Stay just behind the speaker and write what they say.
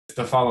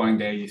the following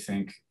day you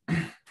think,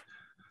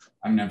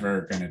 I'm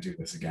never going to do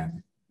this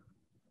again.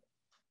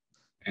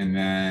 And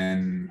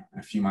then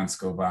a few months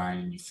go by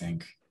and you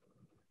think,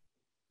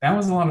 that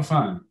was a lot of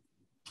fun.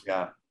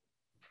 Yeah.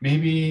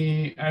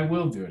 Maybe I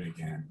will do it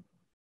again.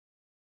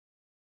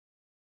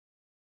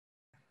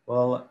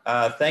 Well,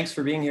 thanks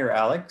for being here,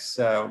 Alex.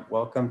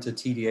 Welcome to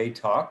TDA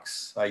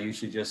Talks. I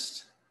usually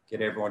just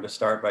get everyone to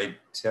start by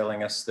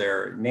telling us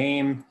their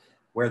name,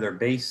 where they're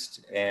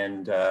based,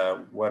 and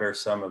what are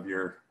some of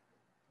the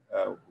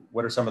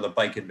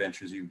bike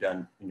adventures you've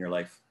done in your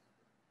life?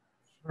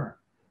 Sure.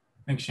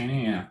 Thanks,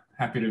 Shani. Yeah,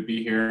 happy to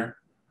be here.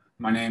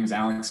 My name is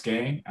Alex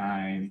Gay.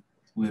 I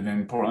live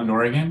in Portland,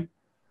 Oregon.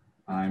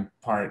 I'm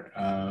part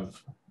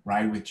of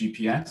Ride with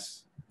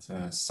GPS. It's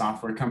a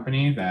software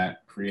company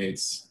that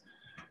creates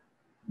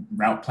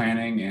route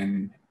planning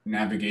and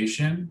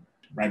navigation.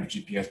 Ride with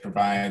GPS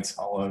provides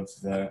all of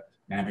the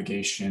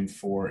navigation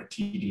for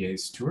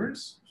TDA's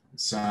tours.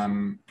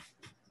 Some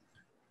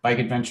bike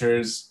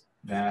adventures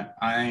that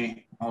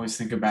I always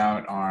think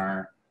about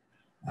are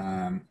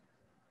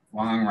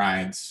long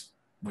rides,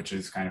 which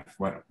is kind of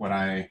what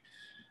I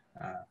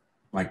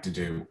like to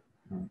do.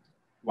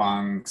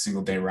 Long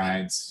single day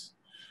rides.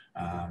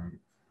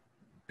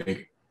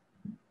 Big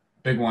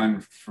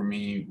one for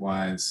me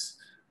was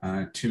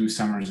 2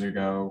 summers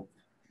ago.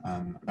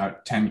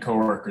 About 10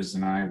 coworkers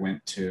and I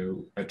went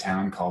to a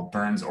town called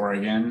Burns,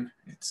 Oregon.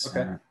 It's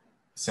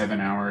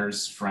 7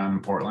 hours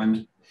from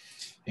Portland,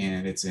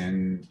 and it's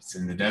in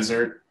the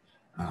desert,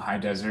 high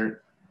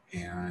desert,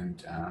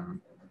 and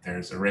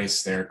there's a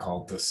race there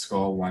called the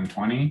Skull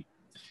 120,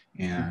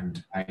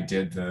 and I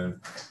did the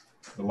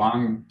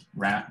long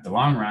ride, the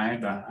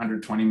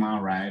 120-mile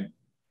ride.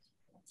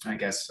 I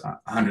guess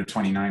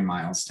 129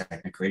 miles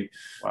technically.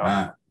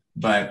 Wow.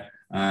 But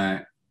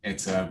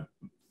it's a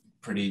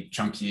pretty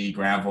chunky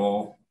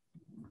gravel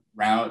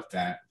route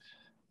that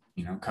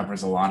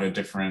covers a lot of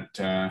different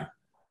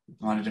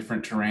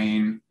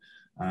terrain.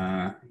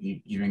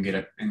 You even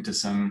get into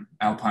some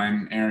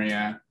alpine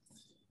area,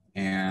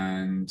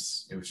 and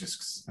it was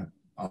just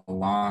a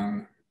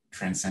long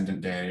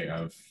transcendent day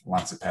of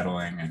lots of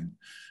pedaling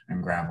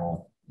and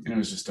gravel. And it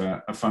was just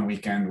a fun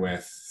weekend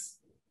with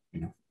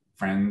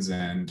friends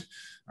and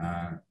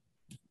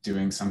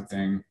doing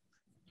something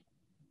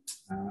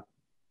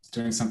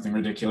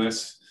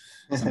ridiculous,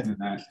 something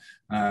that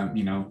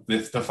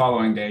the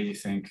following day you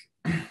think,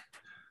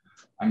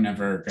 I'm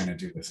never going to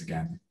do this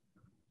again.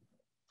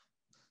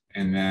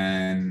 And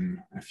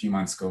then a few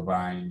months go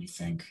by and you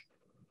think,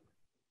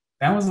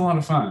 that was a lot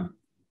of fun.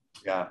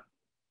 Yeah.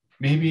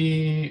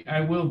 Maybe I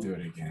will do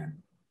it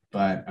again.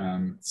 But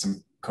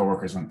some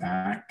coworkers went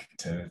back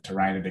to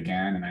ride it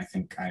again, and I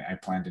think I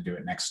plan to do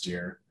it next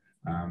year.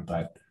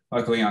 But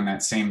luckily on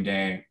that same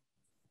day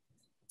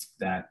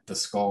that the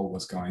Skull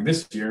was going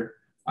this year,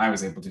 I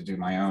was able to do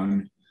my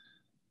own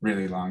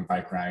really long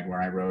bike ride where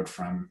I rode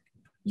from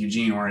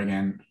Eugene,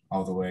 Oregon,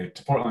 all the way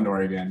to Portland,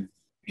 Oregon.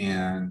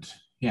 And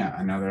yeah,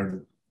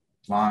 another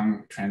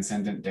long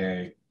transcendent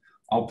day,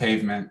 all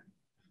pavement,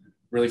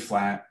 really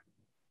flat,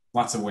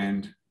 lots of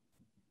wind,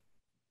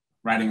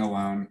 riding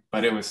alone,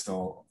 but it was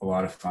still a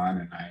lot of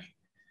fun.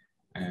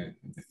 And I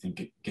think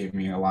it gave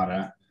me a lot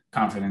of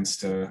confidence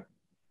to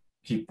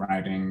keep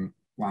riding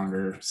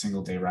longer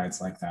single day rides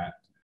like that.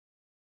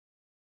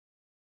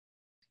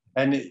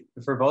 And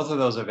for both of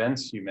those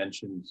events you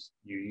mentioned,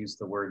 you used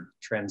the word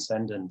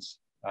transcendent.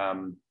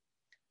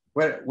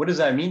 What does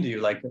that mean to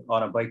you, like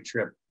on a bike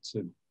trip,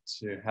 to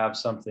have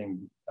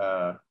something,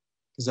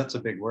 because that's a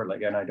big word,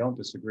 like, and I don't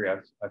disagree. I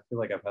feel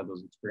like I've had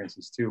those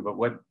experiences too, but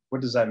what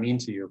does that mean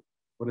to you?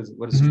 What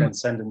is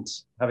transcendent,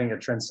 having a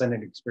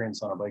transcendent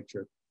experience on a bike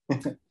trip?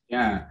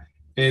 Yeah,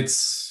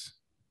 it's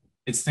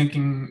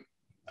thinking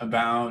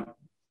about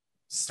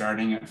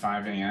starting at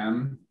 5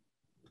 a.m.,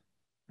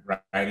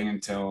 riding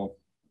until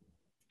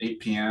 8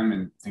 p.m.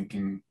 and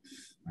thinking,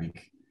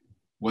 like,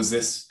 was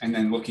this, and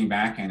then looking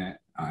back at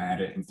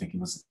it and thinking,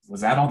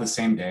 was that all the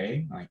same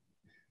day? Like,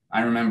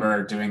 I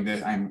remember doing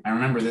this, I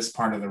remember this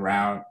part of the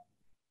route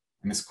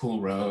and this cool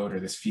road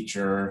or this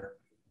feature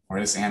or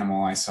this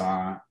animal I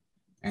saw,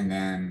 and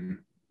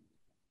then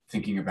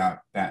thinking about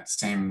that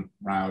same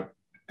route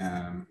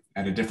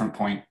at a different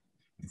point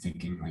and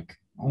thinking like,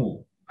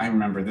 oh, I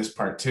remember this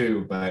part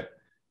too, but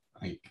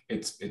like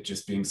it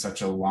just being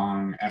such a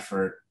long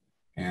effort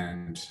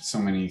and so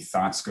many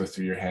thoughts go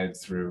through your head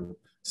through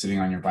sitting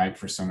on your bike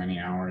for so many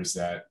hours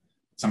that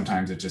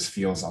sometimes it just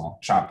feels all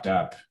chopped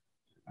up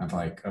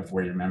of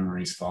where your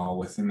memories fall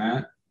within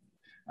that.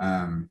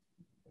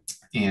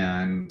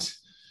 And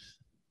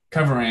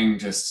covering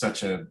just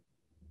such a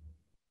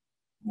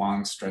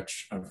long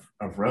stretch of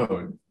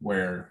road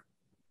where,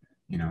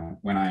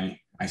 when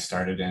I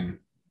started in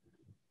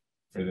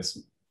for this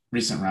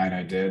recent ride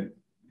I did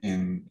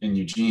in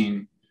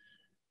Eugene,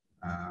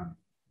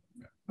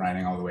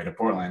 riding all the way to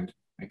Portland,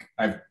 like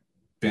I've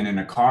been in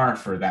a car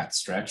for that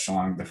stretch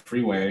along the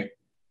freeway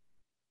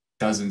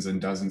dozens and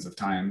dozens of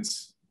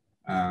times.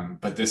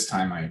 But this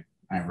time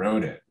I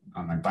rode it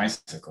on my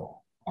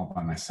bicycle all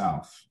by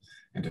myself.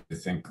 And to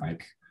think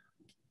like,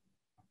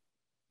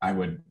 I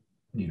would,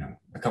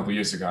 a couple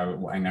years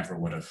ago, I never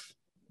would have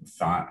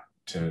thought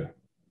to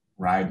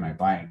ride my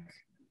bike.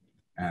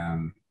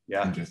 And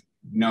just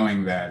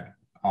knowing that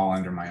all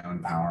under my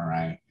own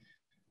power,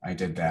 I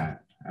did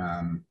that.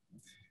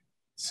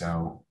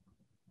 So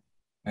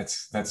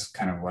that's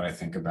kind of what I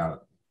think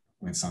about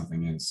when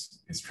something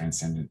is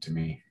transcendent to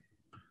me.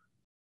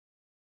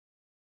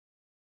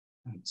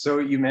 So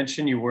you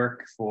mentioned you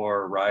work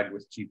for Ride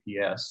with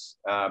GPS.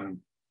 Do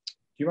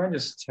you mind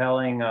just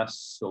telling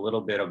us a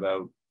little bit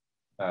about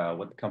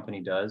what the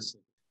company does?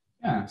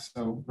 Yeah,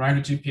 so Ride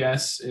with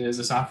GPS is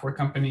a software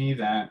company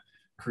that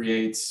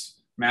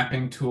creates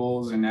mapping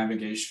tools and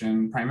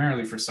navigation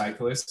primarily for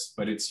cyclists,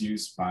 but it's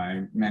used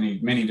by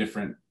many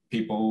different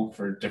people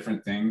for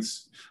different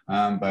things.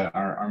 But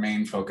our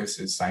main focus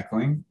is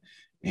cycling,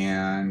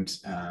 and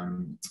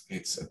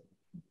it's a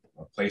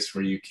place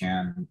where you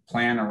can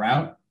plan a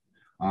route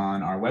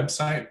on our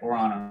website or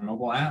on our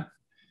mobile app,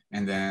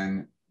 and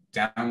then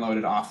download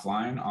it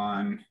offline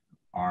on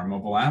our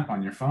mobile app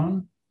on your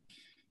phone.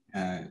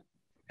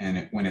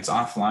 And when it's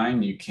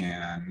offline, you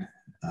can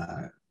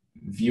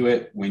view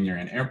it when you're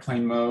in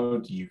airplane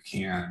mode. You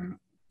can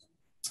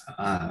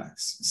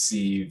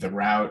see the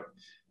route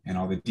and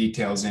all the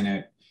details in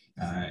it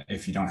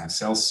if you don't have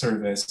cell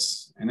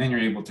service. And then you're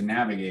able to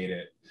navigate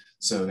it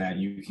so that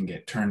you can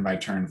get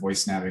turn-by-turn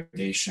voice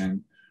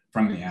navigation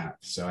from the app.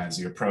 So as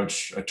you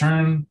approach a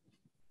turn,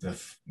 the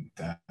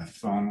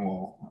phone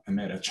will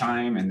emit a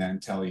chime and then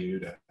tell you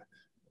to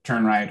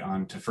turn right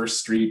onto First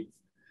Street.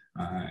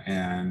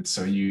 And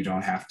so you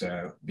don't have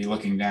to be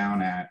looking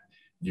down at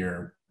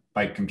your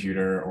bike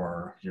computer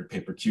or your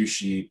paper cue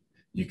sheet.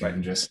 You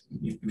can just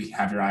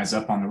have your eyes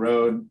up on the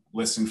road,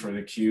 listen for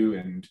the cue,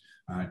 and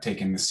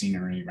take in the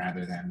scenery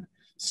rather than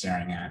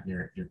staring at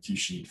your cue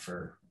sheet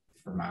for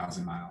miles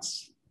and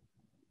miles.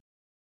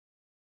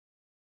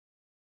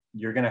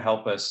 You're going to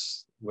help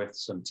us with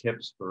some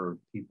tips for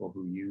people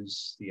who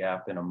use the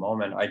app in a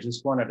moment. I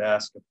just wanted to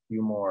ask a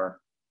few more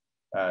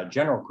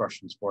general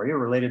questions for you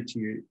related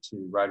to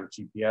Ride with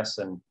GPS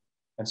and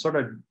sort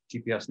of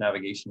GPS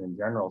navigation in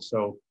general.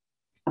 So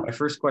my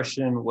first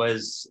question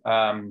was,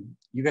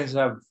 you guys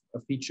have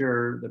a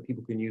feature that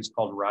people can use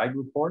called Ride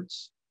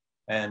Reports.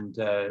 And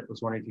I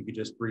was wondering if you could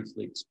just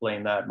briefly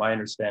explain that. My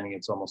understanding,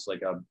 it's almost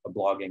like a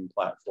blogging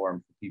platform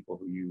for people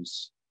who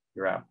use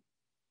your app.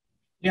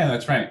 Yeah,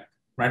 that's right.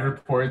 Ride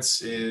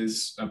Reports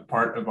is a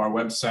part of our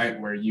website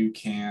where you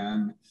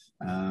can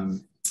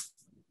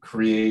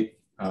create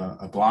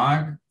a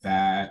blog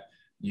that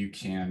you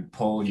can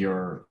pull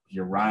your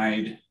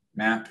ride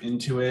map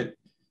into it.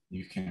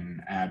 You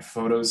can add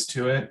photos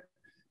to it.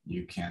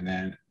 You can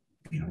then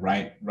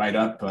write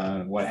up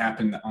what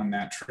happened on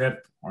that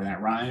trip or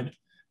that ride,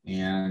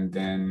 and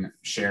then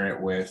share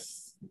it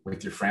with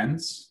your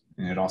friends.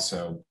 And it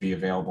also be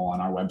available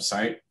on our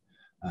website.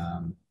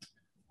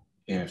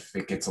 If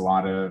it gets a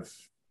lot of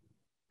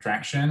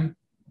traction,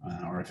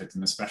 or if it's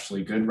an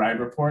especially good ride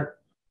report,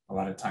 a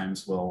lot of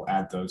times we'll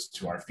add those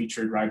to our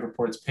featured ride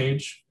reports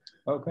page.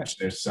 Okay. Which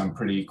there's some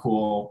pretty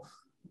cool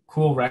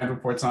ride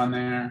reports on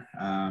there.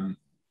 I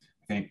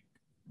think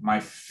my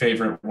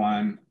favorite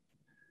one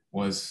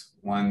was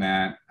one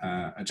that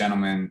a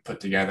gentleman put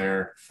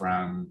together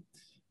from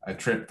a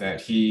trip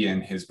that he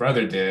and his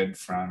brother did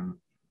from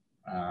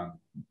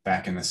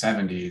back in the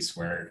 70s,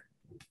 where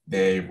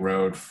they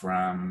rode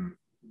from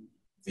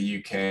the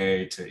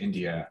UK to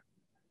India.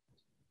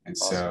 And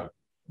awesome. So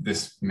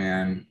this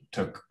man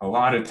took a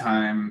lot of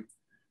time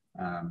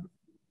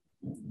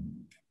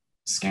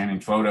scanning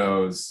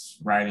photos,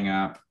 writing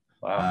up,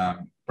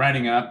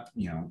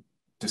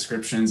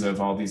 descriptions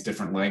of all these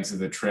different legs of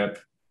the trip.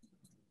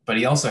 But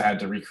he also had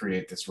to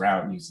recreate this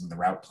route using the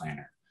route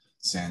planner,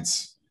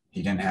 since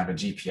he didn't have a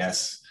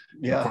GPS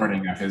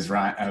recording of his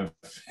ride, of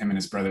him and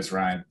his brother's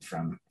ride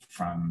from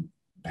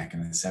back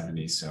in the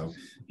 70s. So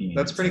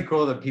that's pretty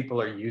cool that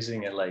people are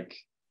using it like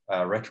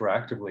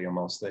retroactively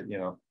almost, that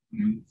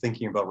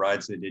thinking about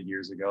rides they did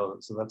years ago.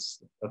 So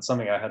that's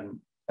something I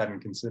hadn't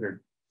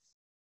considered.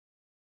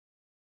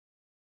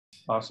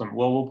 Awesome.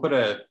 Well, we'll put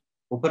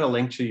a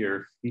link to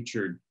your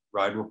featured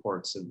ride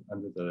reports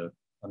under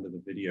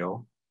the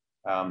video.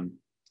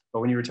 But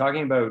when you were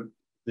talking about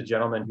the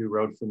gentleman who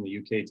rode from the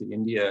UK to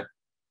India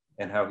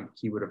and how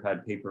he would have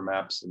had paper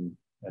maps and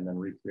then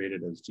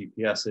recreated as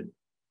GPS,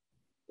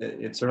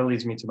 it sort of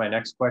leads me to my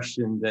next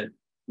question, that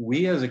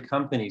we as a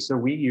company, so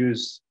we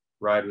use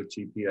Ride with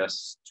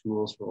GPS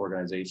tools for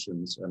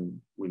organizations, and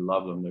we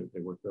love them.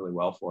 They work really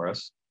well for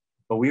us.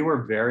 But we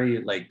were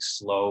very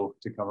slow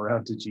to come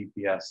around to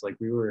GPS.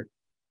 We were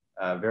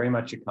very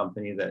much a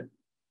company that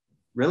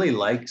really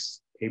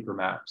likes paper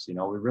maps. We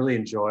really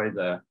enjoy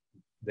the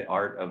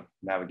art of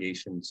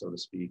navigation, so to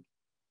speak.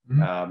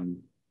 Mm-hmm.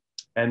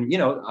 And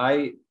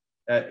I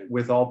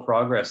with all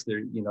progress there,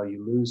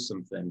 you lose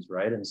some things,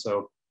 right? And so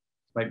it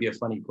might be a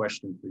funny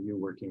question for you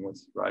working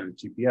with Ride with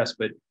GPS,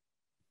 but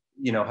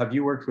have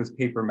you worked with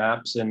paper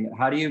maps, and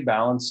how do you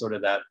balance sort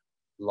of that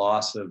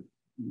loss of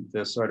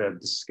the sort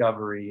of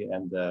discovery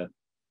and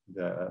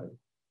the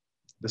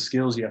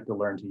skills you have to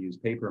learn to use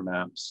paper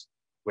maps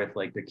with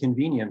like the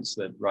convenience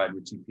that Ride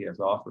with GPS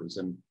offers.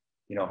 And,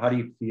 you know, how do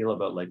you feel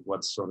about like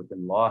what's sort of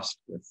been lost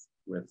with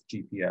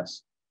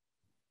GPS?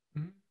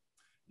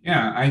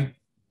 Yeah,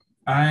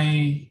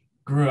 I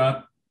grew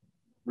up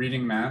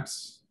reading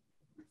maps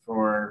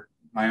for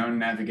my own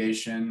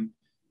navigation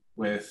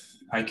with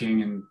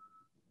hiking and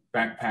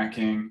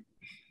backpacking.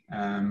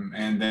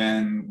 And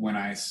then when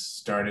I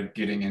started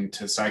getting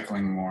into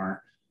cycling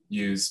more,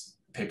 used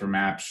paper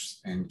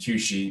maps and cue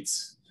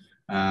sheets.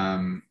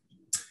 And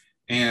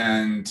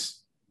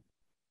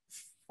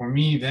for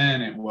me, then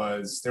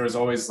there was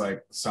always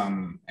like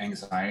some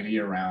anxiety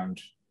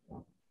around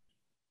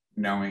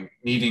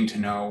needing to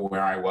know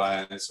where I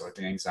was, or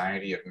the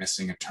anxiety of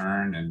missing a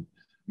turn and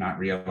not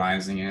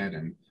realizing it.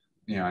 And,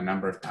 you know, a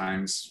number of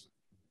times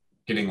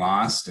getting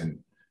lost and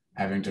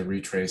having to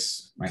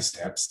retrace my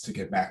steps to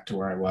get back to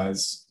where I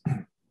was.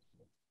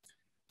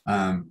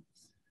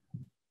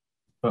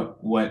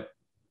 But what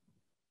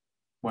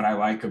I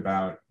like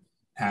about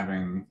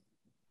having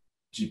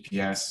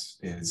GPS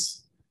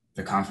is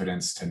the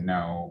confidence to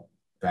know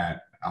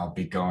that I'll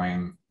be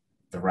going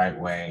the right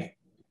way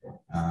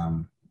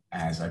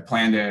as I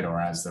planned it,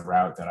 or as the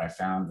route that I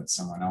found that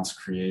someone else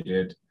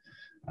created.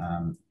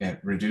 It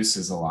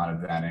reduces a lot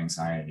of that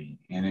anxiety,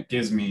 and it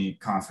gives me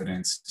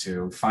confidence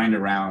to find a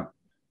route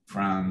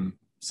from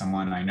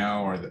someone I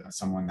know, or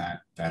someone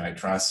that I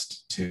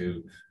trust,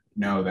 to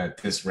know that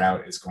this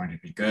route is going to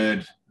be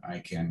good. I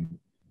can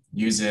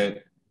use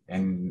it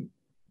and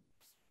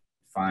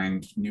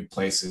find new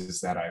places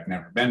that I've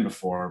never been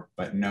before,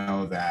 but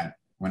know that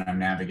when I'm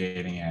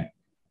navigating it,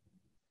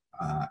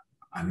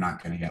 I'm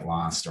not going to get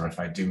lost. Or if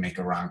I do make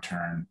a wrong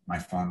turn, my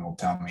phone will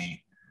tell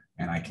me,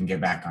 and I can get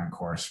back on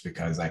course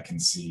because I can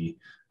see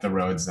the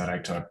roads that I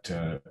took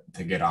to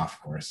get off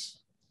course.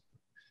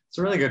 It's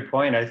a really good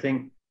point. I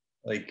think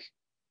like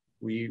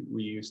we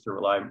used to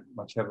rely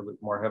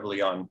more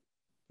heavily on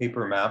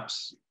paper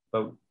maps,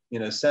 but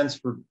in a sense,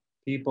 for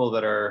people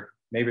that are,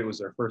 maybe it was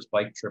their first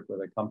bike trip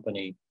with a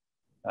company,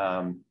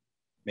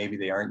 maybe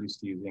they aren't used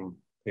to using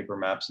paper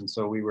maps. And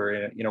so we were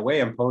in a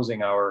way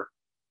imposing our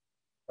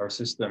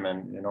system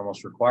and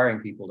almost requiring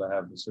people to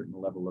have a certain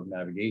level of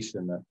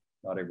navigation that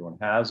not everyone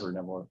has, or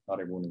not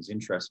everyone is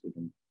interested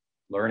in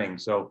learning.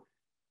 So,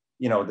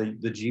 you know, the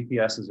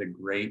GPS is a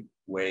great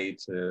way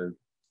for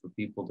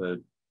people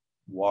to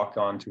walk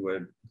onto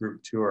a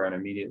group tour and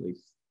immediately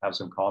have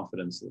some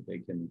confidence that they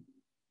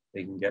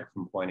can get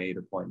from point A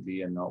to point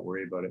B and not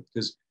worry about it.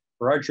 Because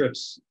for our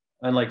trips,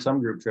 unlike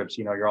some group trips,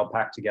 you know, you're all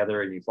packed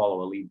together and you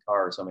follow a lead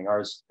car or something.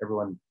 Ours,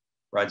 everyone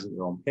rides at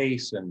their own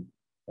pace, and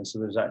so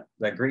there's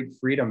that great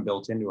freedom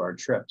built into our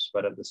trips.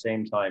 But at the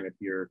same time, if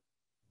you're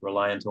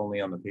reliant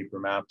only on the paper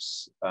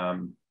maps,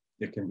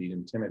 it can be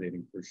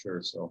intimidating for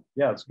sure. So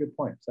yeah, it's a good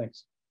point.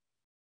 Thanks.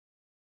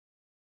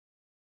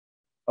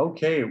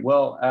 Okay,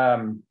 well,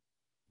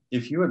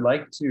 if you would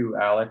like to,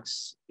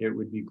 Alex, it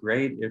would be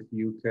great if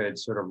you could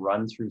sort of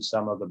run through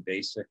some of the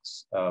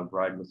basics of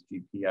Ride with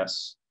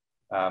GPS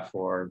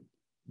for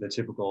the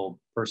typical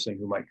person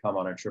who might come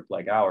on a trip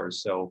like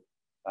ours. So,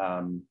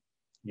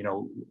 you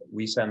know,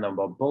 we send them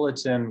a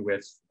bulletin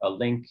with a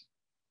link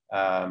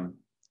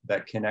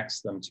that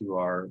connects them to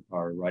our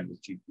Ride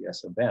with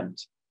GPS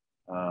event.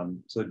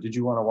 So did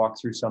you want to walk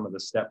through some of the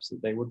steps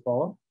that they would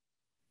follow?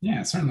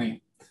 Yeah,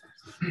 certainly.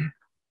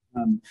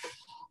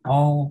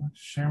 I'll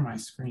share my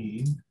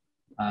screen.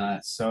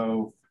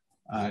 So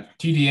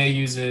TDA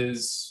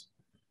uses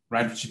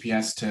Ride with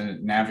GPS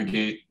to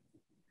navigate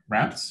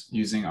routes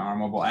using our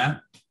mobile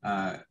app.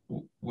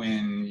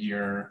 When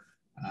you're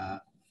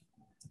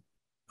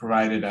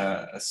provided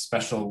a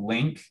special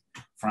link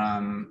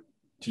from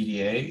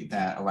TDA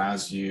that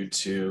allows you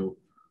to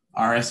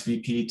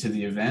RSVP to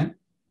the event,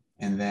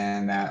 and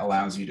then that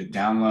allows you to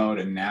download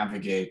and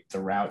navigate the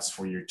routes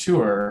for your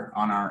tour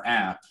on our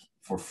app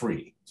for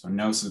free. So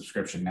no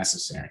subscription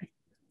necessary.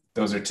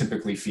 Those are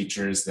typically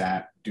features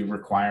that do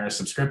require a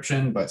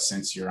subscription, but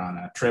since you're on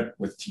a trip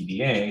with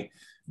TDA,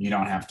 you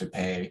don't have to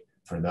pay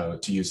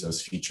to use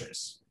those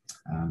features.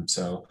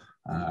 So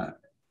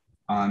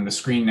on the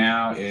screen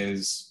now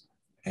is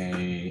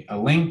a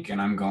link, and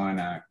I'm going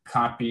to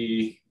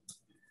copy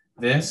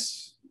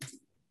this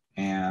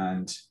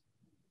and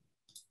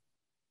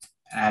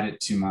add it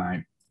to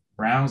my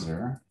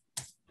browser,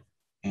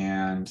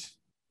 and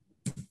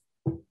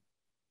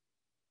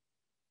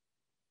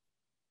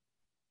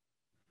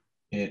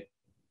it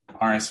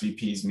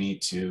RSVPs me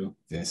to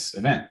this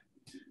event.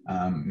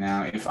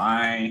 Now, if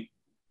I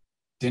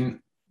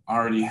didn't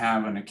already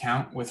have an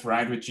account with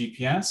Ride with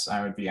GPS,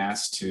 I would be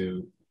asked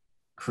to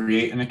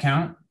create an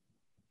account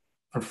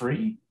for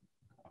free.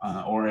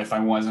 Or if I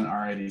wasn't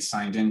already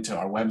signed into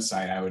our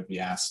website, I would be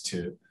asked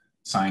to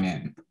sign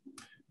in.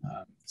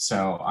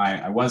 So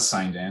I was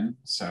signed in.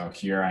 So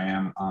here I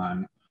am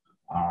on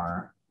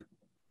our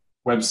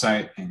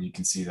website, and you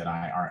can see that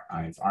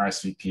I've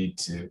RSVP'd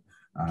to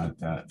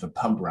the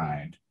pub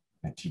ride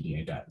that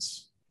TDA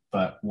does.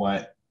 But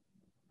what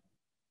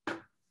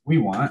we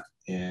want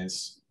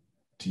is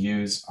to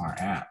use our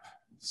app.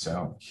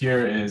 So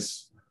here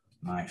is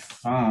my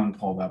phone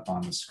pulled up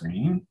on the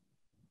screen.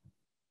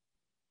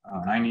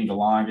 and I need to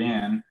log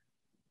in.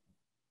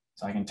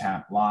 So I can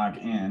tap log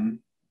in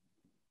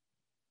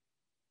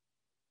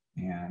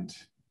and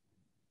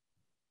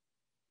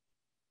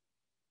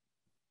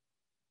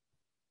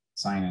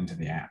sign into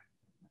the app.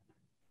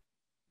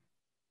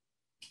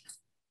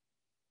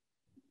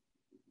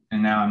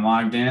 And now I'm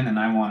logged in and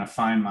I want to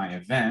find my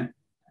event.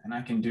 And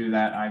I can do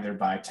that either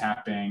by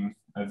tapping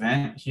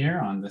event here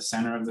on the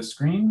center of the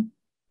screen,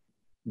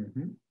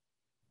 and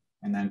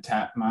then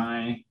tap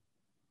my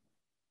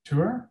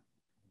tour.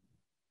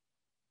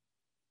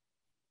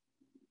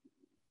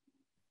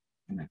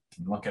 And I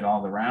can look at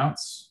all the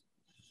routes.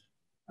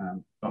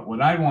 But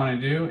what I want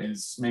to do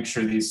is make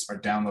sure these are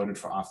downloaded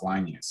for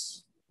offline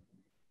use.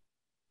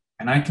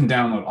 And I can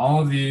download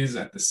all of these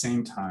at the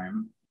same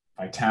time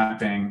by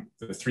tapping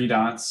the three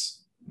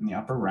dots in the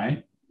upper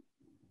right,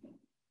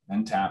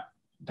 then tap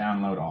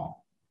download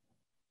all.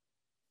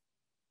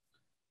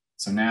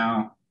 So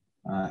now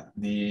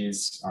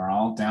these are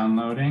all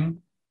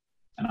downloading,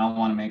 and I'll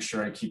want to make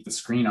sure I keep the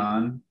screen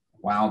on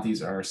while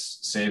these are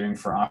saving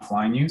for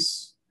offline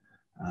use.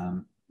 You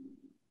can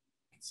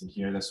see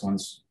here, this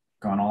one's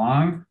going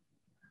along.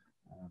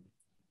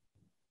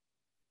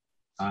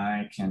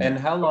 I can. And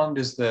how long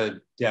does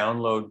the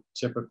download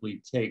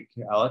typically take,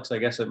 Alex? I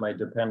guess it might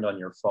depend on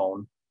your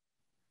phone.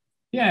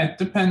 Yeah, it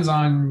depends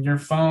on your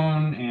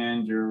phone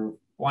and your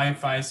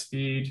Wi-Fi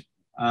speed,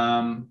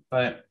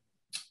 but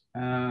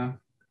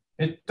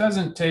it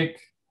doesn't take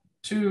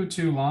too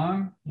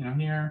long. You know,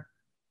 here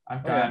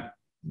I've got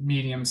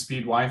medium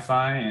speed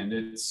Wi-Fi, and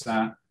it's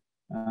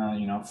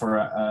you know, for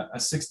a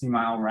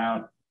 60-mile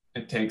route,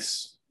 it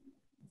takes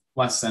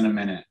less than a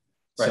minute.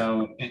 Right.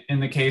 So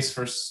in the case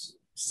for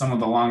some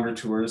of the longer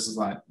tours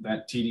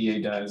that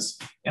TDA does,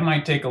 it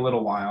might take a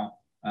little while,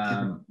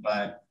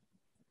 but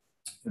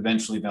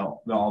eventually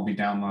they'll all be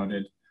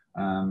downloaded.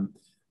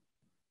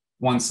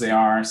 Once they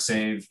are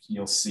saved,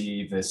 you'll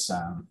see this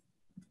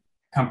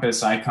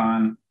compass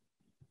icon.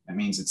 That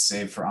means it's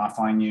saved for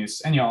offline use.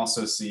 And you'll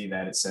also see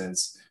that it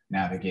says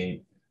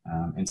navigate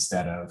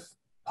instead of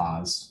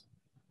pause.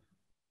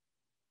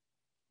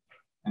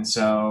 And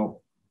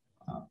so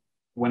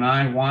when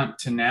I want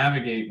to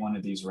navigate one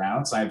of these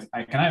routes, I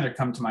can either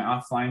come to my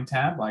offline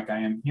tab like I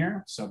am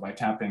here. So by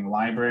tapping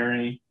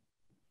library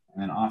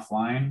and then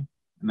offline,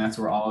 and that's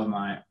where all of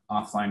my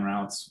offline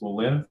routes will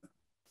live.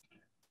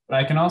 But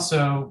I can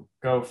also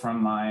go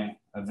from my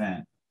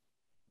event.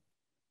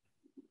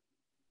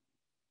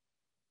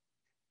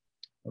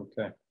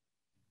 Okay.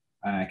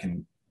 And I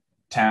can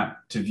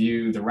tap to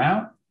view the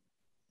route.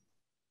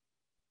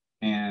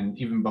 And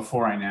even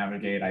before I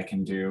navigate, I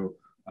can do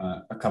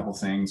a couple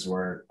things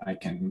where I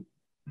can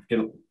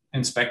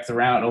inspect the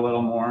route a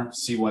little more,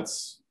 see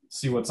what's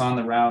on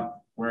the route,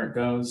 where it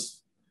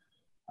goes.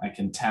 I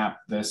can tap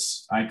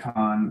this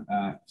icon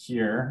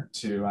here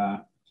to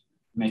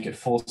make it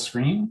full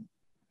screen.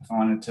 If I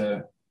wanted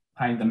to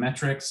hide the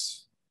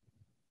metrics,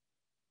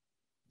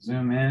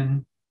 zoom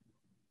in.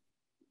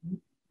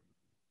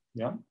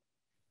 Yeah.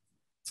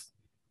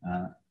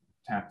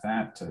 Tap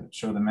that to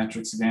show the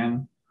metrics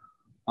again.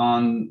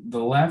 On the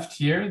left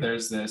here,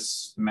 there's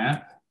this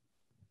map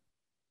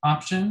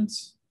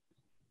options.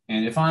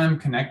 And if I'm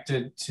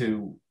connected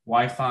to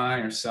Wi-Fi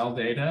or cell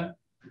data,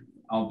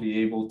 I'll be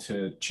able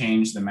to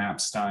change the map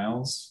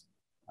styles.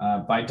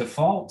 By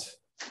default,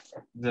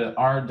 the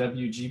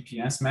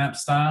RWGPS map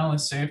style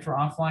is saved for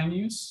offline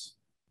use.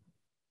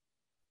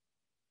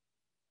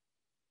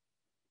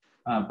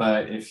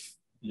 But if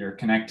you're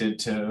connected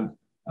to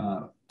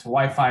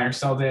Wi-Fi or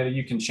cell data,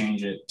 you can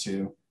change it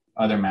to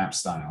other map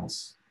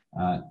styles.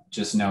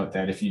 Just note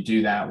that if you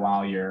do that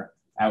while you're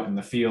out in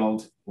the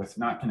field with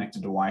not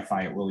connected to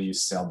Wi-Fi, it will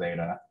use cell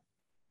data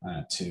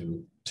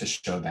to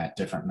show that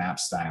different map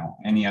style,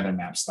 any other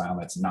map style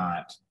that's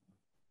not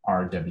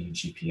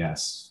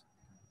RWGPS.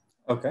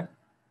 Okay.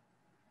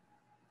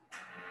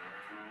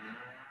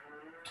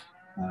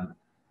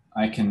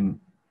 I can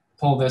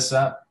pull this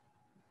up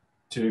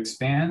to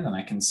expand, and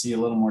I can see a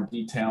little more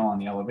detail on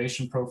the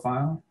elevation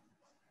profile.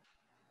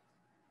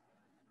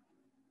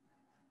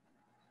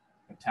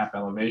 I tap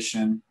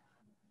elevation,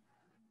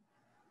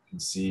 you can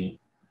see,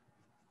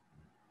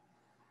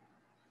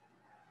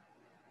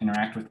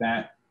 interact with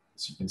that.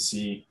 So you can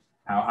see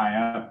how high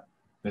up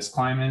this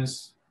climb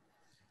is.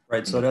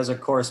 Right, so it has a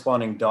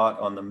corresponding dot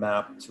on the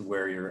map to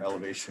where your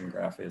elevation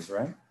graph is,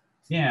 right?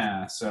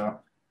 Yeah, so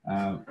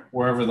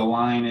wherever the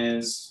line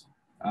is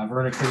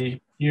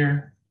vertically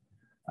here,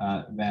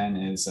 then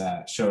is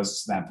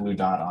shows that blue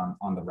dot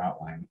on the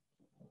route line.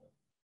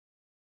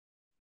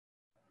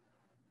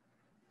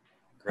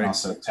 Great.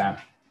 Also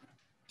tap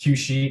Q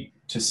sheet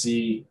to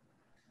see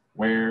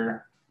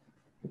where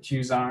the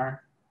queues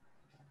are.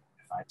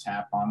 If I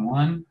tap on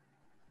one,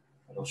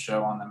 it'll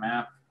show on the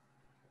map.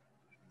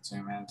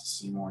 Zoom in to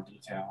see more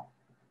detail.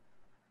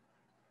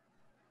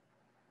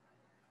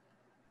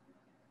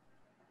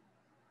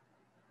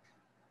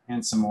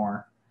 And some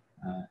more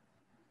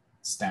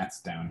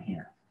stats down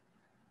here.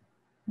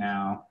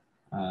 Now,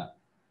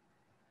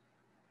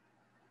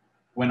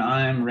 when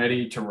I'm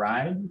ready to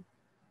ride,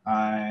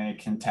 I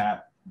can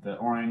tap the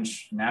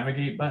orange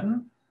navigate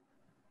button,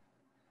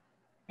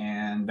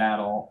 and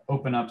that'll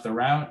open up the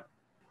route.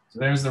 So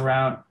there's the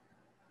route.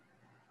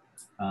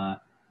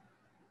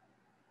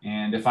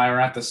 And if I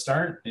were at the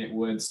start, it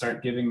would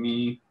start giving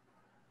me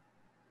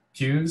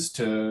cues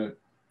to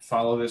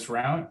follow this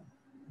route,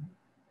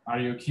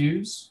 audio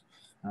cues.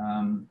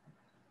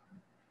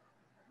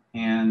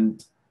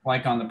 And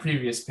like on the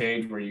previous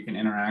page where you can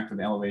interact with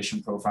the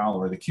elevation profile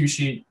or the cue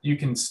sheet, you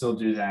can still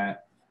do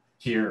that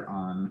here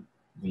on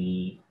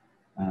the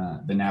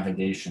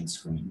navigation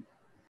screen.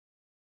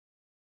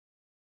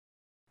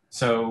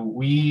 So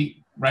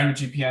Ride with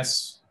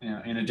GPS,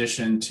 in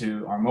addition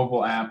to our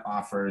mobile app,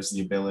 offers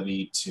the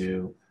ability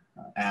to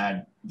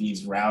add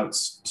these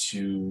routes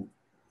to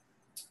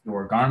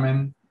your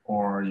Garmin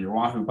or your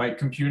Wahoo bike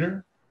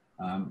computer.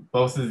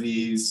 Both of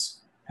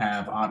these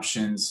have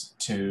options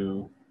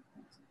to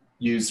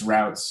use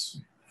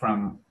routes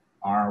from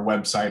our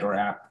website or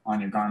app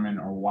on your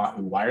Garmin or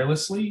Wahoo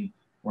wirelessly,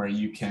 where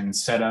you can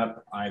set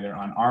up either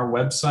on our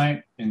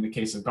website in the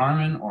case of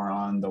Garmin or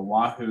on the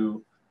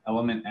Wahoo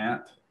Element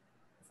app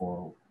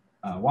for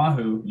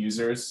Wahoo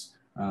users,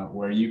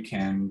 where you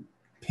can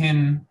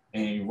pin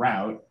a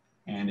route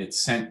and it's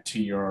sent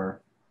to your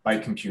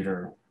bike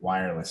computer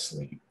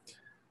wirelessly.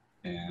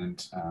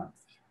 And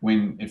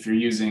if you're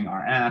using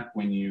our app,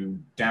 when you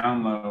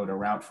download a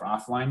route for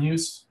offline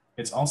use,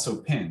 it's also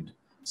pinned.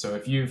 So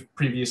if you've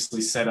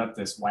previously set up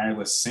this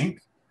wireless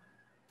sync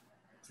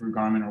through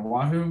Garmin or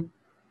Wahoo,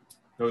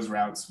 those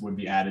routes would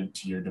be added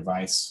to your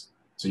device.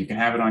 So you can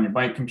have it on your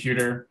bike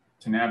computer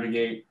to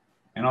navigate,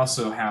 and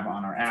also have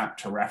on our app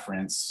to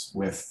reference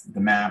with the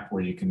map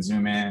where you can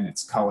zoom in,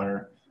 its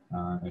color.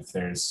 If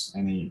there's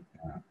any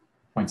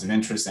points of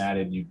interest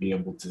added, you'd be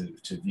able to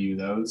view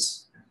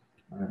those.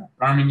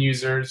 Garmin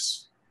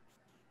users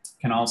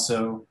can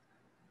also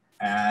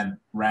add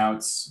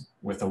routes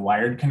with a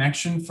wired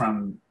connection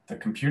from the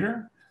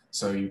computer.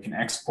 So you can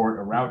export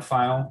a route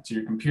file to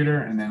your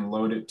computer and then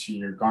load it to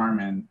your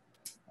Garmin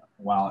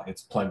while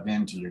it's plugged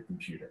into your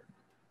computer.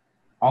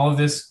 All of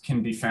this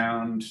can be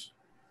found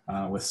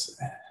with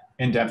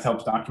in-depth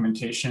help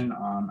documentation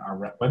on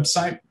our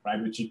website,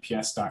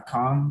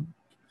 ridewithgps.com.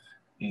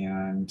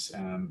 And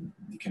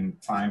you can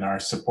find our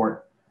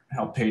support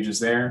help pages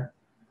there.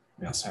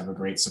 We also have a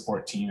great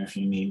support team if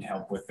you need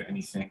help with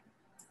anything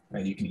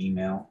that you can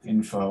email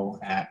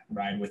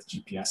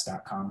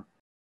info@ridewithgps.com.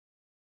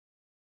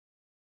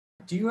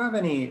 Do you have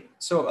any,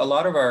 so a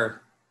lot of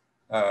our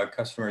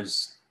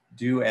customers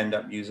do end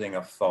up using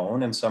a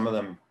phone, and some of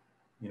them,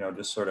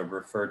 just sort of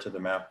refer to the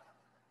map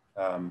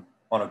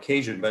on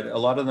occasion, but a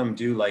lot of them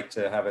do like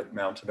to have it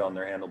mounted on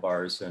their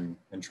handlebars and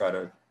try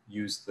to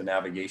use the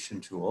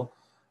navigation tool.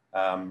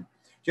 Do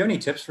you have any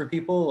tips for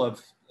people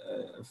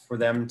for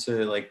them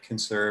to like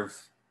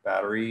conserve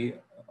battery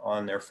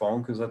on their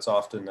phone? Because that's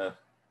often the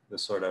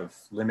sort of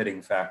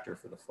limiting factor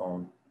for the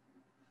phone.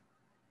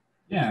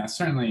 Yeah,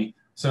 certainly.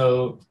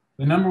 So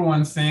the number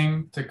one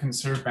thing to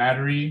conserve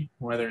battery,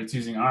 whether it's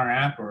using our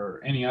app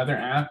or any other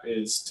app,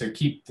 is to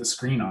keep the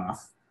screen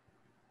off.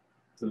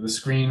 So the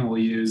screen will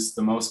use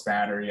the most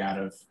battery out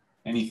of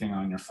anything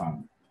on your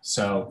phone.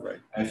 So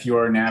if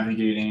you're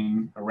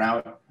navigating a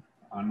route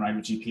on Ride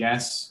with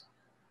GPS,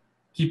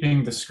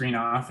 keeping the screen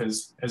off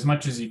as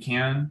much as you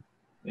can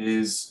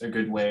is a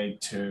good way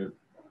to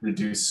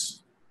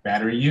reduce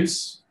battery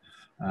use.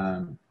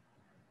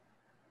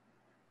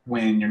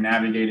 When you're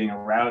navigating a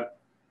route,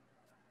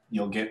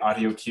 you'll get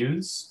audio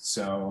cues.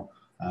 So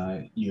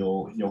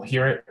you'll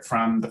hear it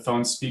from the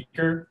phone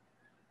speaker.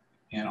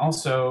 And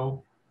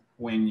also,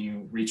 when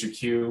you reach a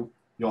cue,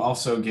 you'll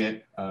also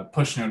get a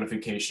push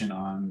notification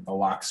on the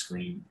lock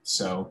screen.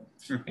 So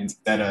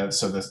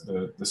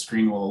the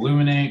screen will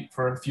illuminate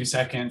for a few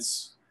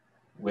seconds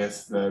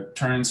with the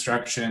turn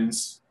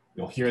instructions.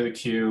 You'll hear the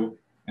cue,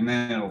 and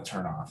then it'll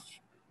turn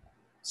off.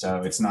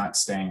 So it's not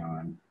staying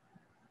on.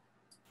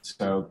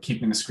 So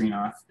keeping the screen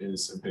off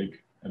is a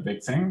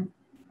big thing.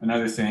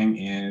 Another thing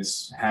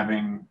is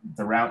having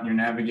the route you're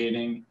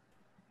navigating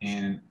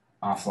in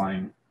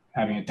offline,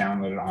 having it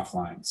downloaded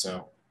offline.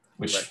 So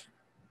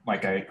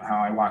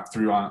how I walked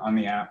through on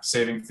the app,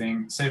 saving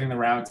the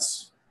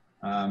routes,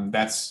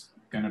 that's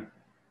going to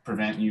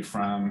prevent you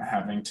from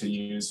having to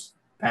use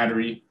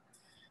battery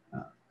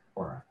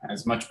or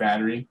as much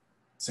battery,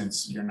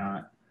 since you're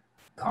not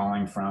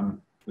calling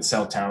from the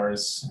cell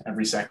towers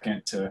every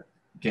second to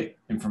get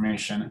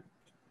information.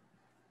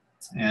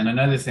 And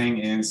another thing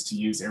is to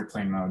use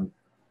airplane mode.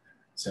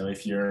 So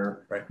if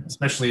you're,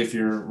 especially if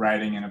you're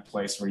riding in a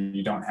place where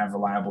you don't have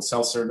reliable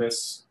cell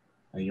service,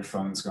 your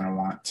phone's going to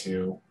want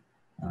to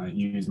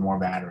use more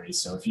battery.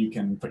 So if you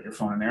can put your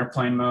phone in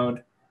airplane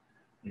mode,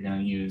 you're going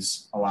to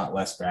use a lot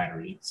less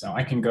battery. So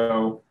I can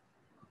go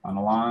on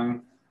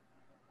a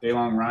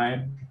day-long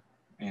ride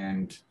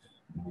and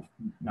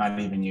not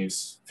even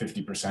use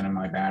 50% of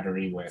my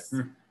battery with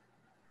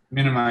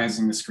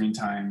minimizing the screen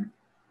time,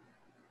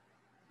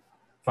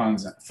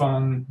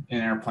 phone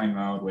in airplane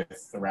mode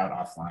with the route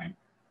offline.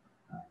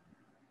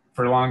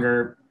 For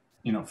longer,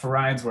 for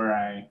rides where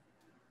I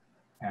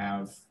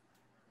have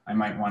I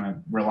might want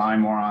to rely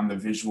more on the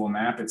visual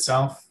map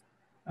itself.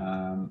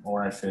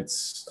 Or if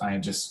I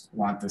just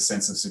want the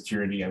sense of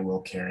security, I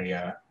will carry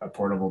a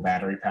portable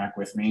battery pack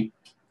with me.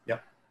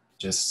 Yep.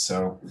 Just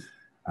so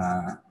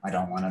I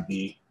don't want to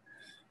be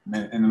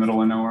in the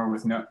middle of nowhere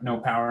with no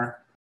power.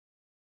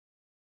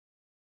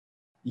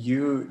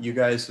 You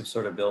guys have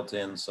sort of built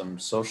in some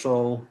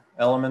social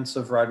elements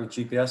of Ride with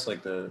GPS,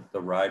 like the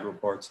ride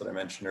reports that I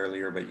mentioned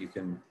earlier, but you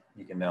can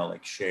now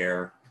like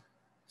share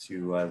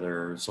to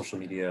other social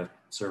media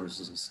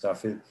services and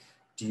stuff.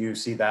 Do you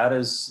see that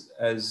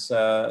as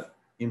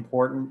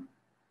important?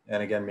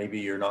 And again, maybe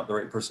you're not the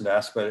right person to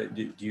ask, but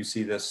do you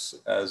see this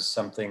as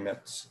something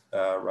that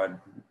Ride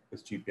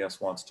with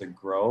GPS wants to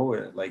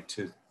grow, like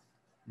to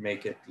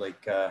make it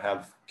like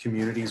have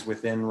communities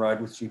within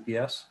Ride with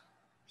GPS?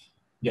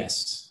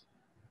 Yes,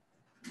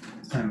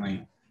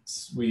 certainly.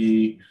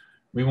 We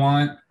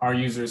want our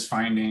users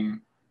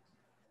finding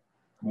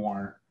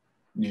more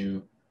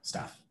new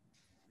stuff,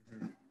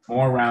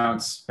 more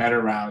routes, better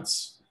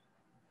routes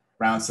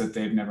that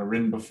they've never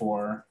ridden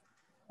before.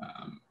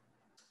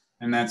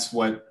 And that's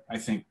what I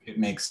think it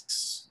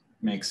makes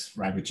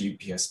Ride with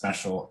GPS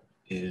special,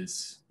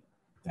 is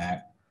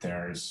that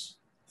there's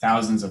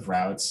thousands of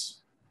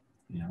routes,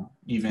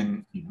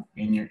 even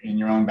in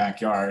your own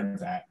backyard,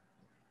 that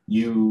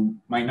you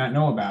might not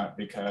know about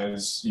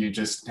because you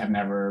just have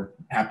never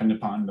happened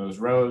upon those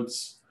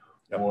roads.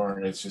 Yep. Or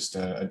it's just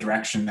a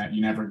direction that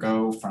you never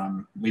go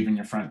from leaving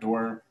your front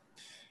door.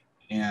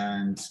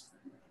 And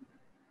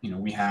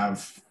we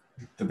have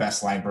the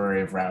best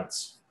library of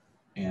routes,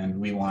 and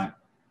we want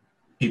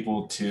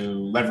people to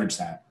leverage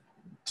that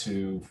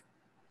to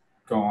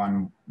go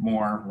on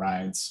more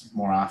rides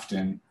more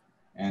often,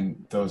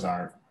 and those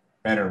are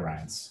better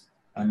rides.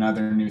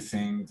 Another new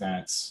thing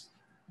that's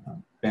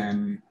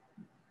been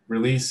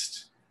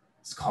released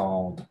is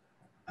called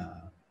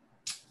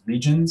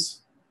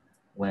regions,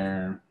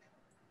 where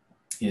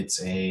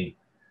it's a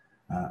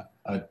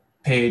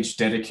page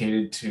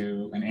dedicated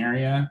to an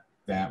area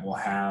that will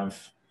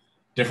have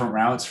different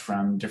routes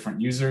from different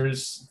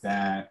users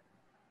that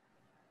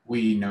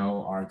we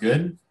know are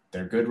good.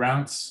 They're good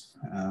routes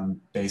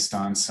based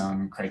on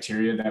some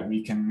criteria that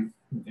we can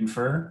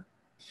infer.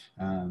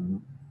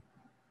 And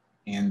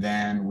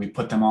then we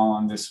put them all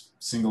on this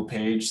single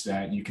page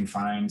that you can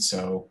find.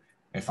 So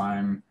if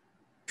I'm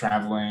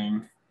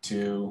traveling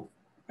to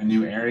a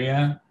new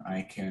area,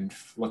 I can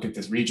look at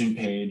this region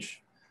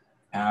page,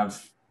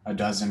 have a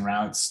dozen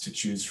routes to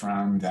choose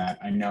from that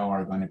I know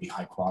are going to be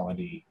high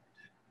quality.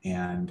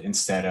 And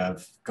instead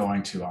of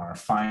going to our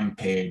find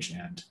page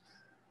and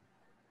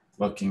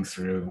looking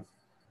through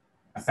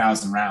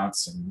 1,000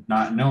 routes and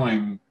not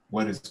knowing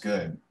what is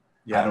good,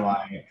 yeah.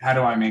 How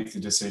do I make the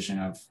decision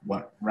of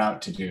what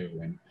route to do,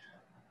 and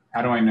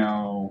how do I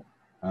know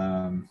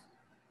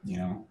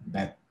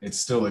that it's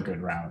still a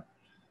good route?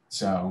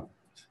 So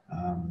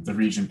the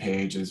region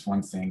page is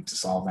one thing to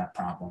solve that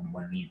problem,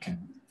 where you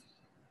can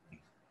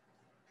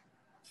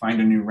find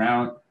a new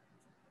route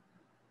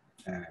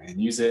and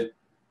use it.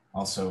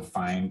 Also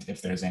find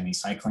if there's any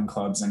cycling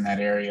clubs in that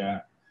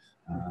area,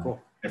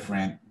 cool.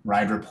 Different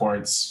ride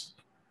reports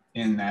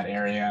in that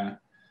area.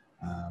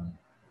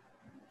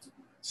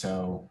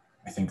 So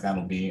I think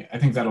that'll be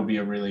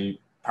a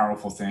really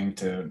powerful thing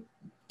to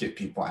get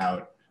people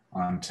out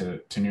onto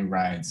new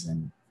rides.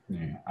 And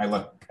I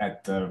look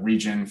at the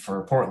region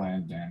for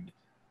Portland, and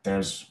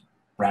there's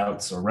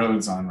routes or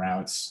roads on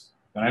routes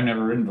that I've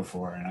never ridden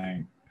before, and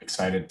I'm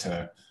excited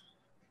to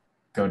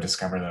go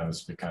discover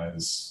those,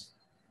 because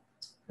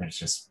there's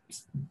just,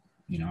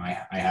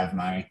 I have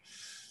my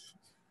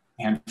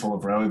handful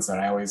of roads that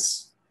I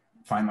always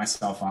find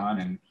myself on,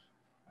 and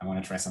I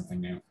want to try something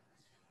new.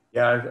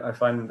 Yeah, I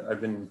find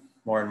I've been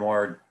more and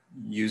more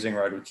using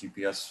Ride with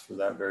GPS for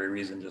that very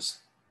reason, just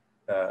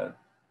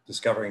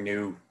discovering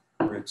new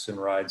routes and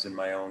rides in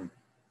my own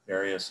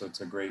area. So it's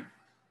a great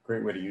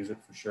way to use it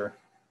for sure.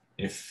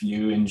 If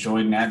you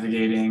enjoyed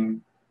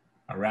navigating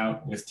a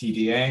route with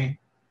TDA,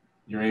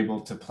 you're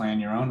able to plan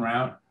your own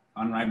route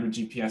on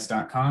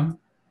ridewithgps.com.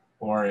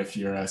 Or if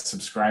you're a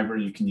subscriber,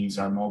 you can use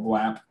our mobile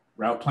app,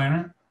 Route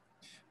Planner.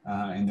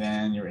 And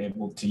then you're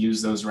able to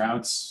use those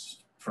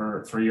routes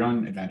for your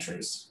own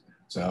adventures.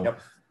 So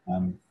yep.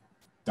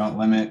 Don't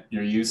limit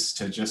your use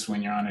to just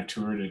when you're on a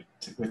tour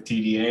with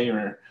TDA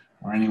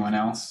or anyone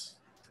else.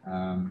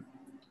 So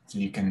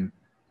you can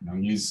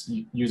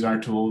use our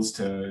tools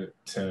to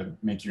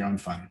make your own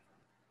fun.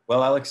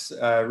 Well, Alex,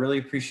 I really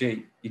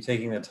appreciate you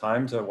taking the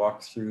time to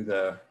walk through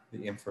the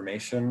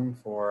information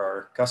for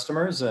our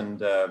customers and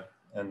the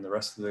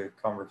rest of the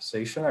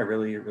conversation. I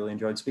really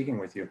enjoyed speaking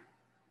with you.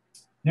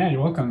 Yeah,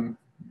 you're welcome.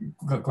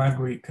 Glad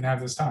we could have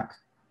this talk.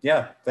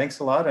 Yeah, thanks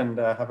a lot, and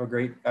have a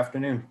great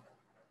afternoon.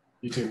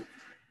 You too.